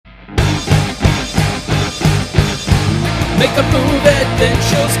Make a move,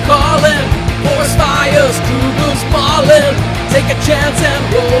 adventures calling. Forest fires, cougars mauling. Take a chance and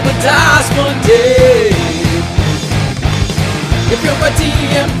roll the dice one day. If you're a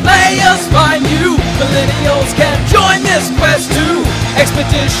DM, players find you. Millennials can join this quest too.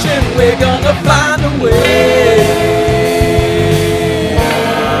 Expedition, we're gonna find a way.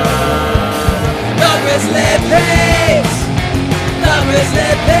 The Grizzly Pigs. The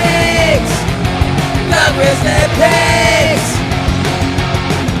Grizzly Pigs. The Grizzly Pigs.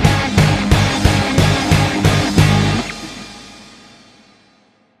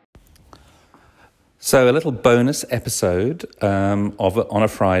 So a little bonus episode of on a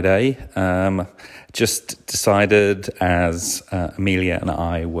Friday. Just decided as Amelia and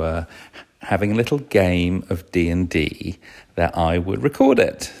I were having a little game of D&D that I would record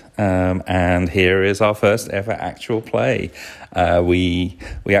it. And here is our first ever actual play. We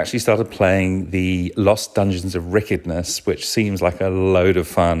actually started playing the Lost Dungeons of Rickedness, which seems like a load of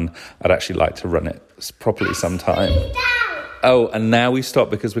fun. I'd actually like to run it properly sometime. Oh, and now we stop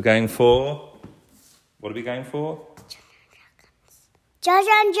because we're going for... What are we going for? Dungeons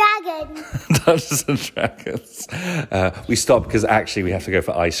and Dragons. Dungeons and Dragons. We stopped because actually we have to go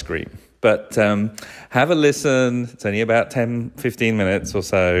for ice cream. But have a listen. It's only about 10, 15 minutes or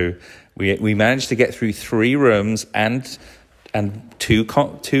so. We managed to get through 3 rooms and two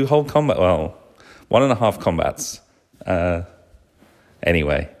whole combat. Well, 1.5 combats.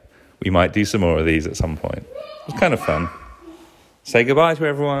 Anyway, we might do some more of these at some point. It was kind of fun. Say goodbye to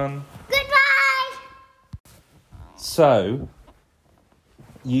everyone. So,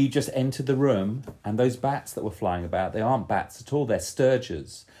 you just entered the room, and those bats that were flying about, they aren't bats at all, they're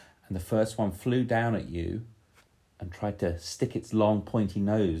sturges. And the first one flew down at you and tried to stick its long, pointy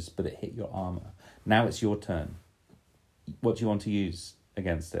nose, but it hit your armour. Now it's your turn. What do you want to use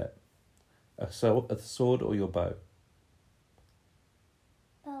against it? A sword or your bow?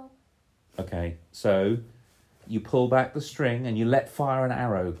 Bow. Okay, so you pull back the string and you let fire an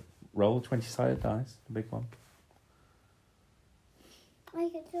arrow. Roll 20-sided dice, the big one. I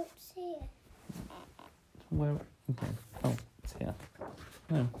don't see it. Where? Okay. Oh, it's here.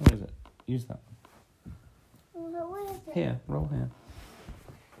 No, where is it? Use that one. Where is it? Here, roll here.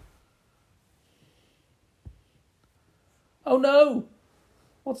 Oh no!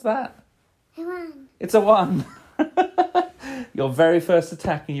 What's that? A 1. It's a 1. Your very first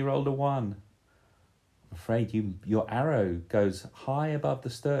attack and you rolled a 1. I'm afraid your arrow goes high above the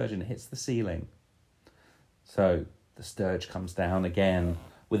sturge and hits the ceiling. So the sturge comes down again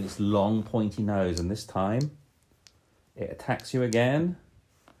with its long pointy nose, and this time it attacks you again.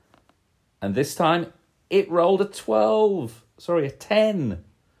 And this time it rolled a 10.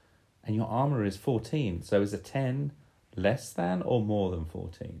 And your armour is 14. So is a 10 less than or more than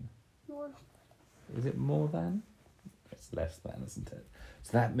 14? More. Is it more than? It's less than, isn't it?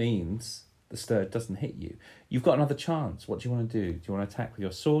 So that means the sturge doesn't hit you. You've got another chance. What do you want to do? Do you want to attack with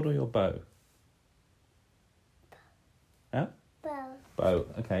your sword or your bow? Yeah? Bow. Bow.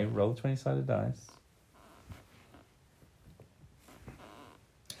 Okay, roll 20-sided dice.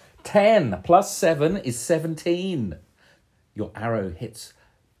 10 plus 7 is 17. Your arrow hits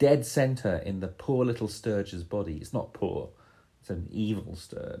dead centre in the poor little sturge's body. It's not poor. It's an evil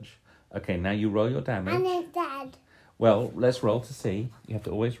sturge. Okay, now you roll your damage. And it's dead. Well, let's roll to see. You have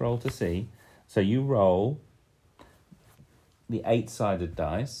to always roll to see. So you roll the 8-sided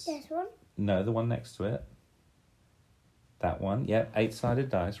dice. This one? No, the one next to it. That one. Yep, 8-sided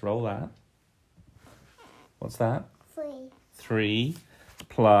dice. Roll that. What's that? 3. 3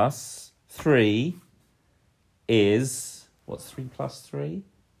 plus 3 is... What's 3 plus 3?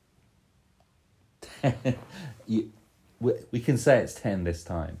 10. We can say it's 10 this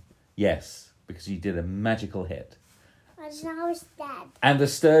time. Yes, because you did a magical hit. And now it's dead. And the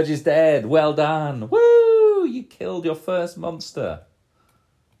sturge is dead. Well done. Woo! You killed your first monster.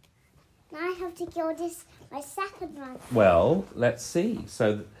 Now I have to kill my second one. Well, let's see.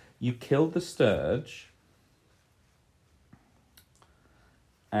 So you killed the sturge.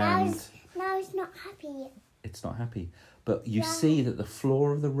 And now it's not happy. It's not happy. But you see that the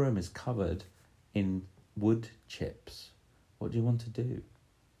floor of the room is covered in wood chips. What do you want to do?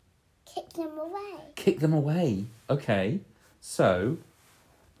 Kick them away. Kick them away. Okay. So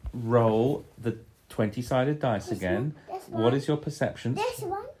roll the 20-sided dice This again. one, this one. What is your perception? This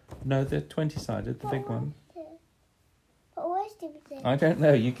one? No, the 20-sided, the big one. But where's the thing? I don't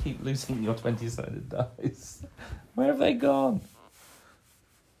know. You keep losing your 20-sided dice. Where have they gone?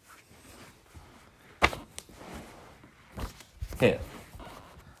 Here.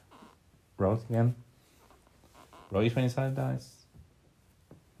 Roll it again. Roll your 20-sided dice.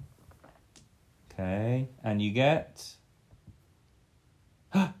 Okay. And you get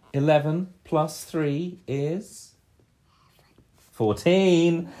 11 plus 3 is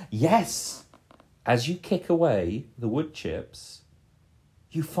 14. Yes. As you kick away the wood chips,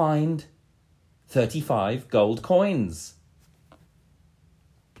 you find 35 gold coins. Do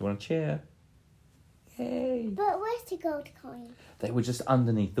you want to cheer? Yay. But where's the gold coin? They were just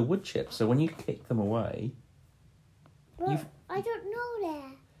underneath the wood chips. So when you kick them away, Well, I don't know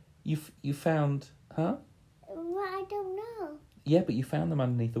there. you found, huh? Well, I don't know. Yeah, but you found them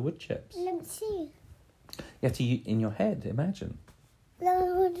underneath the wood chips. Let me see. You have to, in your head, imagine. No,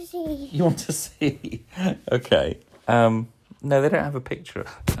 I want to see. You want to see? Okay. No, they don't have a picture.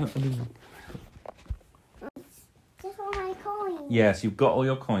 Just all my coins. Yes, you've got all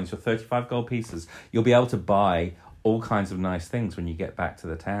your coins, your 35 gold pieces. You'll be able to buy all kinds of nice things when you get back to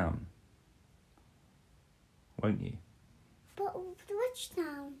the town. Won't you? But which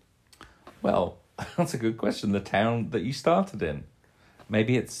town? Well, that's a good question. The town that you started in.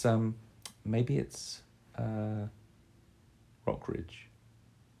 Maybe it's Rockridge.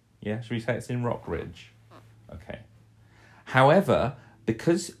 Yeah, should we say it's in Rockridge? Okay. However,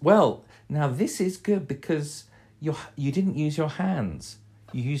 now this is good because you didn't use your hands.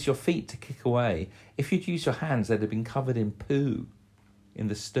 You used your feet to kick away. If you'd used your hands, they'd have been covered in poo, in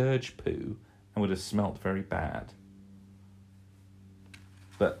the sturge poo, and would have smelt very bad.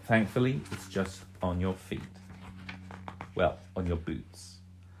 But thankfully, it's just on your feet. Well, on your boots.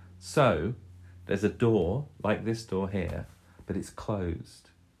 So, there's a door, like this door here, but it's closed.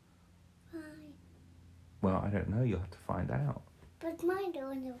 Why? Well, I don't know. You'll have to find out. But my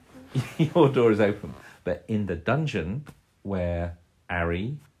door is open. Your door is open. But in the dungeon where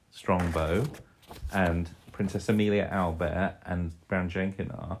Ari, Strongbow, and Princess Amelia Owlbear and Brown Jenkin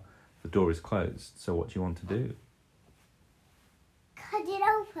are, the door is closed. So what do you want to do? Cut it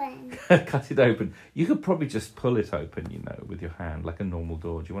open. Cut it open. You could probably just pull it open, with your hand, like a normal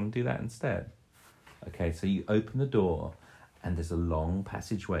door. Do you want to do that instead? Okay, so you open the door, and there's a long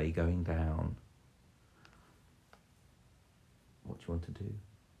passageway going down. What do you want to do?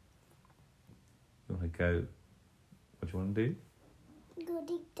 You want to go... What do you want to do? Go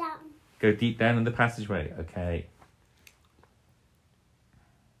deep down. Go deep down in the passageway. Okay.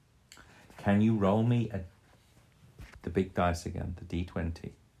 Can you roll me the big dice again, the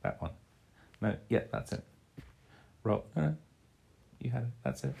D20? That one. No, yeah, that's it. Roll. No, you had it.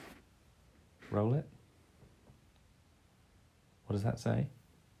 That's it. Roll it. What does that say?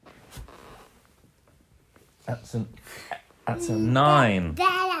 That's a 9.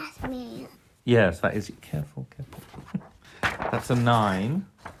 That's me. Yes, that is. Careful. That's a 9.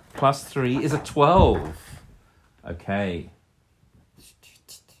 Plus 3 is a 12. Okay.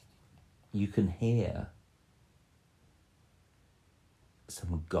 You can hear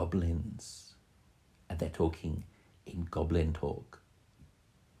some goblins, and they're talking in goblin talk.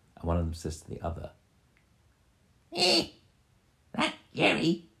 And one of them says to the other, that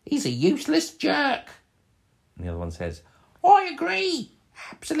Jerry, he's a useless jerk. And the other one says, I agree,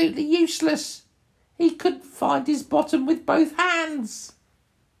 absolutely useless. He couldn't find his bottom with both hands.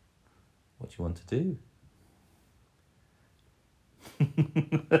 What do you want to do?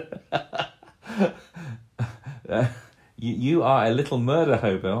 You are a little murder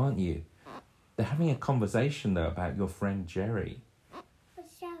hobo, aren't you? They're having a conversation, though, about your friend Jerry.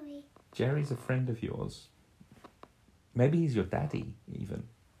 What's Jerry? Jerry's a friend of yours. Maybe he's your daddy, even.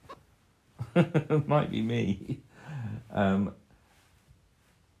 Might be me.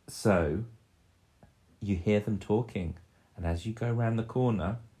 So, you hear them talking, and as you go round the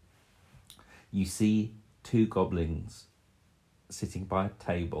corner, you see 2 goblins sitting by a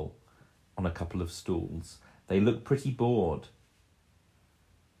table on a couple of stools. They look pretty bored.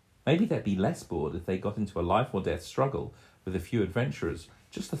 Maybe they'd be less bored if they got into a life or death struggle with a few adventurers.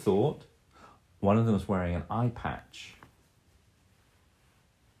 Just a thought. One of them was wearing an eye patch.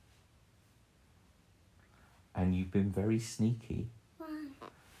 And you've been very sneaky. Why?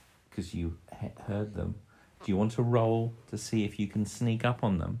 Because you heard them. Do you want to roll to see if you can sneak up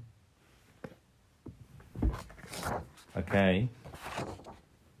on them? Okay.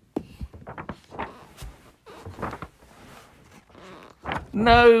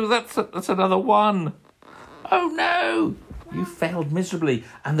 No, that's another 1. Oh no! You failed miserably,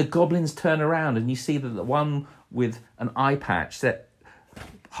 and the goblins turn around, and you see that the one with an eye patch that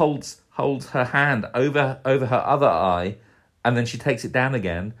holds her hand over her other eye, and then she takes it down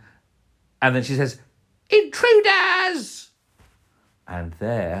again, and then she says, "Intruders!" And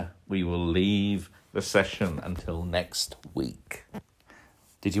there we will leave the session until next week.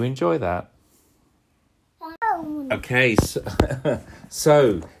 Did you enjoy that? Oh. Okay,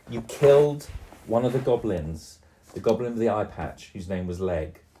 so you killed one of the goblins, the goblin with the eye patch, whose name was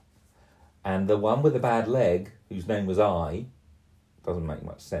Leg. And the one with the bad leg, whose name was I, doesn't make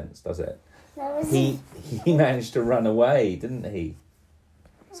much sense, does it? He managed to run away, didn't he?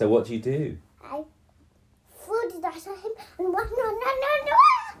 So what do you do? I threw the dice at him and what?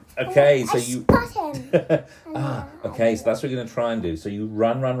 No. Okay, and so I you... spot him. Okay, so that's what you're going to try and do. So you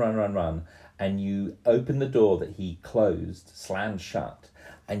run, and you open the door that he closed, slammed shut,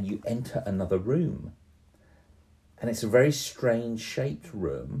 and you enter another room. And it's a very strange shaped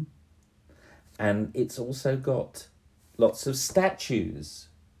room, and it's also got lots of statues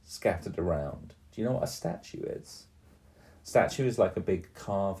scattered around. Do you know what a statue is? Statue is like a big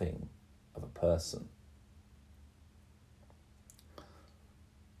carving of a person.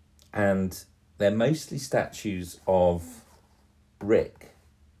 And they're mostly statues of Rick.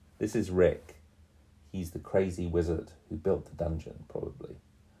 This is Rick. He's the crazy wizard who built the dungeon, probably.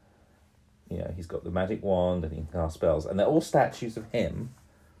 You know, he's got the magic wand and he can cast spells. And they're all statues of him.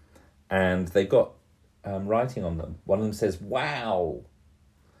 And they've got writing on them. One of them says, wow.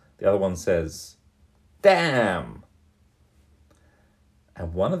 The other one says, damn.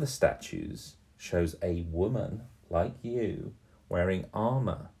 And one of the statues shows a woman like you wearing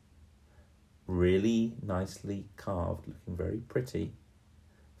armour. Really nicely carved, looking very pretty,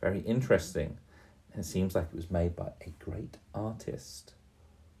 very interesting. And it seems like it was made by a great artist.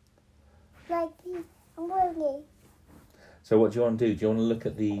 Like I'm worried. So what do you want to do? Do you want to look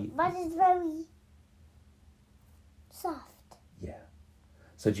at the... But it's very soft. Yeah.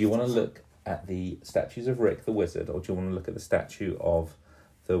 So do you want to look at the statues of Rick the wizard, or do you want to look at the statue of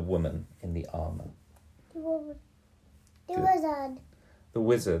the woman in the armour? The wizard. The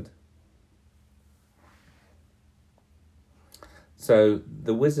wizard. So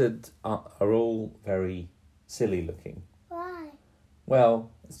the wizards are all very silly looking. Why? Well,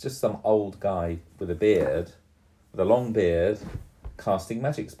 it's just some old guy with a long beard, casting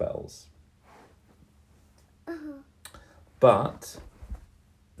magic spells. But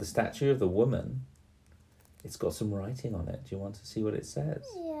the statue of the woman, it's got some writing on it. Do you want to see what it says?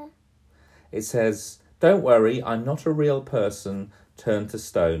 Yeah. It says, "Don't worry, I'm not a real person turned to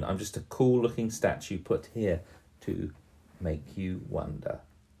stone. I'm just a cool-looking statue put here to make you wonder."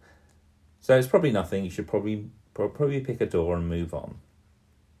 So it's probably nothing. You should probably pick a door and move on.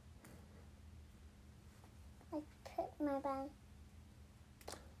 I put my bag.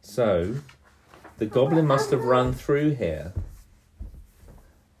 So the goblin must have run through here.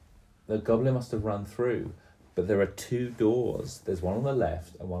 The goblin must have run through, but there are two doors. There's one on the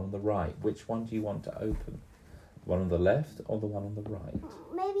left and one on the right. Which one do you want to open? The one on the left or the one on the right?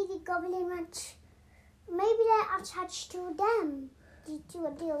 Maybe the goblin went. Maybe they're attached to them.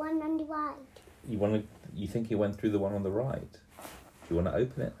 The one on the right. You think he went through the one on the right? Do you want to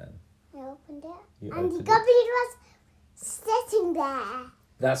open it then? I opened it. You And the opened goblin was sitting there.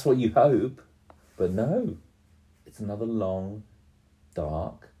 That's what you hope, but no. It's another long,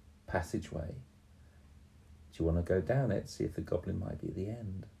 dark passageway. Do you want to go down it, see if the goblin might be at the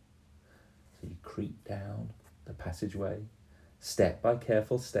end? So you creep down the passageway, step by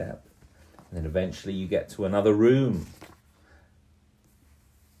careful step, and then eventually you get to another room.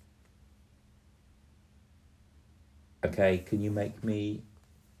 Okay, can you make me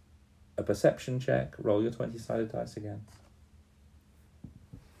a perception check? Roll your 20-sided dice again.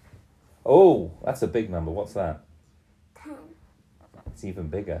 Oh, that's a big number. What's that? 10. It's even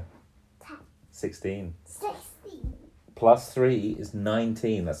bigger. 10. 16. 16. Plus 3 is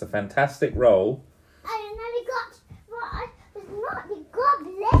 19. That's a fantastic roll. I nearly got what was not the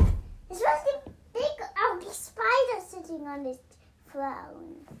goblin. It was the big ugly spider sitting on his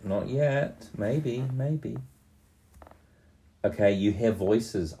throne. Not yet. Maybe. Okay, you hear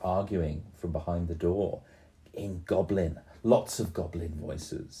voices arguing from behind the door in goblin. Lots of goblin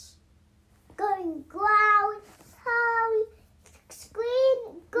voices. Going growl, howl,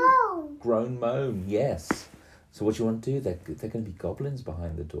 scream, groan. Groan, moan, yes. So what do you want to do? They're going to be goblins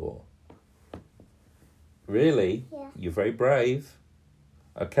behind the door. Really? Yeah. You're very brave.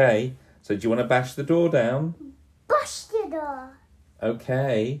 Okay, so do you want to bash the door down? Bash the door.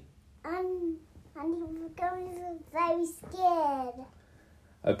 Okay. And the goblins were very scared.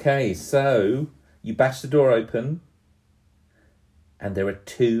 Okay, so you bash the door open, and there are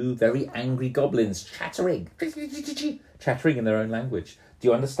two very angry goblins chattering in their own language. Do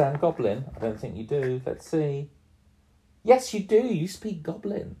you understand Goblin? I don't think you do. Let's see. Yes, you do. You speak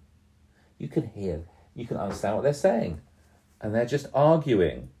Goblin. You can hear, you can understand what they're saying. And they're just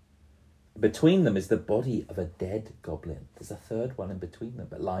arguing. Between them is the body of a dead goblin. There's a third one in between them,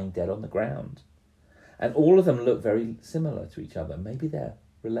 but lying dead on the ground. And all of them look very similar to each other. Maybe they're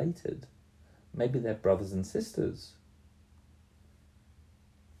related. Maybe they're brothers and sisters.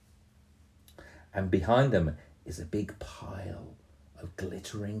 And behind them is a big pile of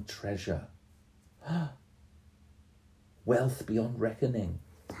glittering treasure. Wealth beyond reckoning.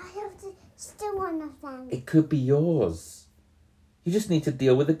 I have to steal one of them. It could be yours. You just need to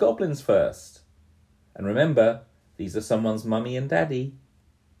deal with the goblins first. And remember, these are someone's mummy and daddy.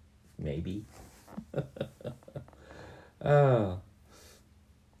 Maybe. Oh.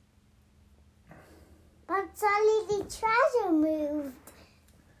 But suddenly the treasure moved.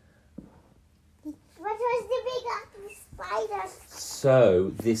 What was the big ugly spider?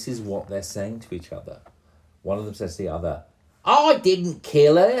 So, this is what they're saying to each other. One of them says to the other, I didn't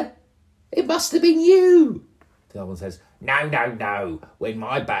kill her. It must have been you. The other one says, No, no, no. When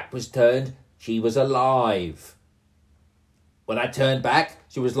my back was turned, she was alive. When I turned back,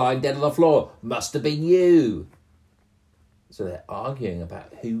 she was lying dead on the floor. Must have been you. So they're arguing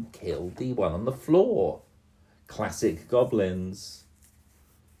about who killed the one on the floor. Classic goblins.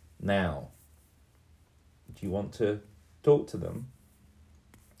 Now, do you want to talk to them?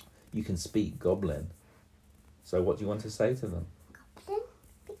 You can speak goblin. So what do you want to say to them? Goblin,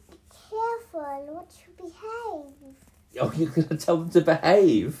 be careful. What you behave? Oh, you're going to tell them to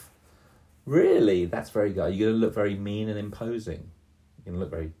behave? Really? That's very good. You're going to look very mean and imposing. You're going to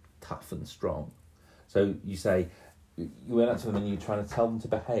look very tough and strong. So you say, you went up to them and you're trying to tell them to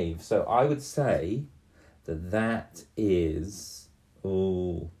behave. So I would say that is...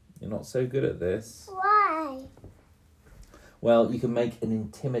 Oh, you're not so good at this. Why? Well, you can make an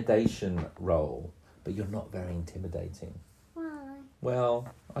intimidation roll, but you're not very intimidating. Why? Well,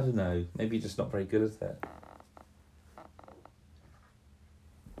 I don't know. Maybe you're just not very good at it.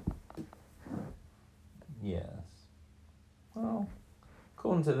 Yes. Well,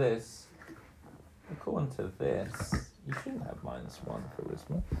 according to this, you shouldn't have -1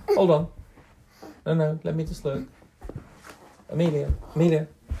 charisma. Hold on. No, let me just look. Amelia.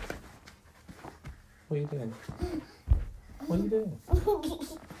 What are you doing? What are you doing?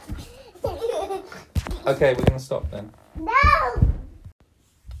 Okay, we're going to stop then. No!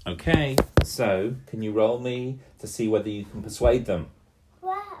 Okay, so can you roll me to see whether you can persuade them?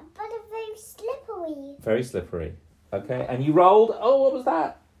 Well, but it's very slippery. Very slippery. Okay, and you rolled, what was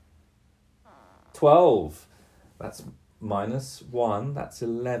that? 12. That's -1, that's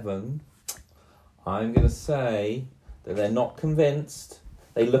 11. I'm going to say that they're not convinced.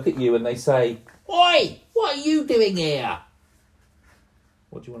 They look at you and they say, Oi, what are you doing here?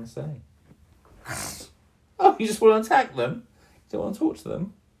 What do you want to say? Oh, you just want to attack them? You don't want to talk to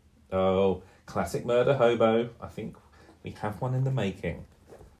them? Oh, classic murder hobo. I think we have one in the making.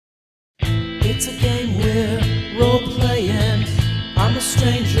 It's a game we're role-playing. I'm a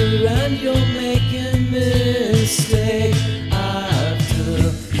stranger and you're making mistake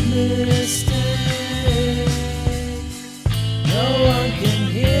after mistake. No one can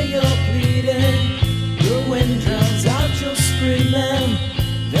hear your pleading. The wind drowns out your screaming.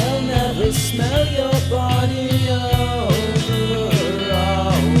 They'll never smell your